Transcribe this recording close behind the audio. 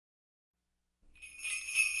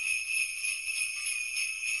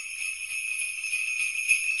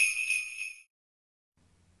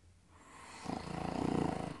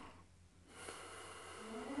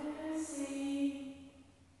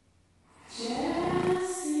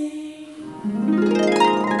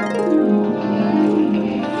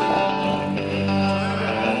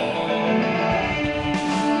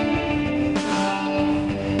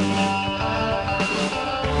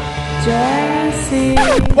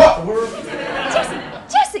What the world?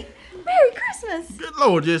 Jessie, Merry Christmas. Good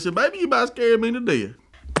Lord, Jessie, baby, you about scared me to death.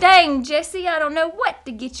 Dang, Jessie, I don't know what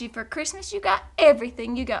to get you for Christmas. You got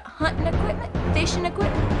everything. You got hunting equipment, fishing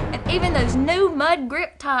equipment, and even those new mud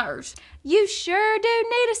grip tires. You sure do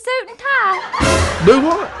need a suit and tie. Do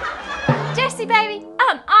what? Jessie, baby,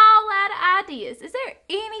 I'm all out of ideas. Is there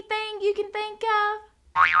anything you can think of?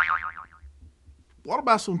 What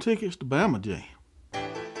about some tickets to BamaJam?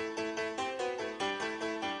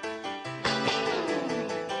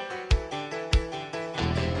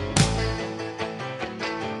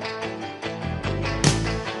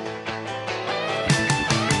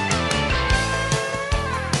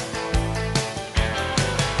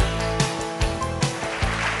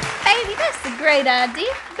 Baby, that's a great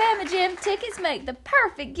idea. BamaJam tickets make the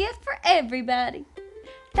perfect gift for everybody.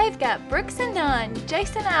 They've got Brooks and Dunn,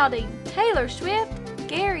 Jason Aldean, Taylor Swift,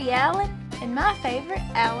 Gary Allen, and my favorite,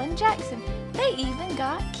 Alan Jackson. They even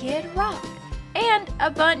got Kid Rock. And a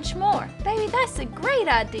bunch more. Baby, that's a great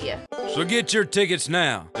idea. So get your tickets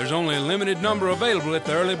now. There's only a limited number available at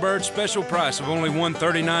the early bird special price of only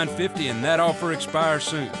 $139.50, and that offer expires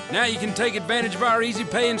soon. Now you can take advantage of our easy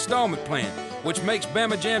pay installment plan, which makes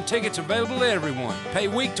BamaJam tickets available to everyone. Pay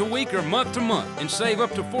week to week or month to month and save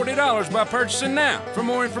up to $40 by purchasing now. For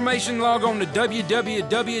more information, log on to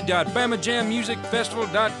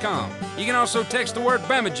www.BamaJamMusicFestival.com. You can also text the word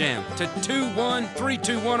BamaJam to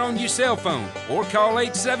 21321 on your cell phone or call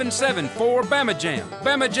 877-4-BamaJam.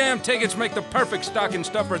 BamaJam tickets make the perfect stocking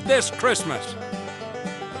stuffer this Christmas.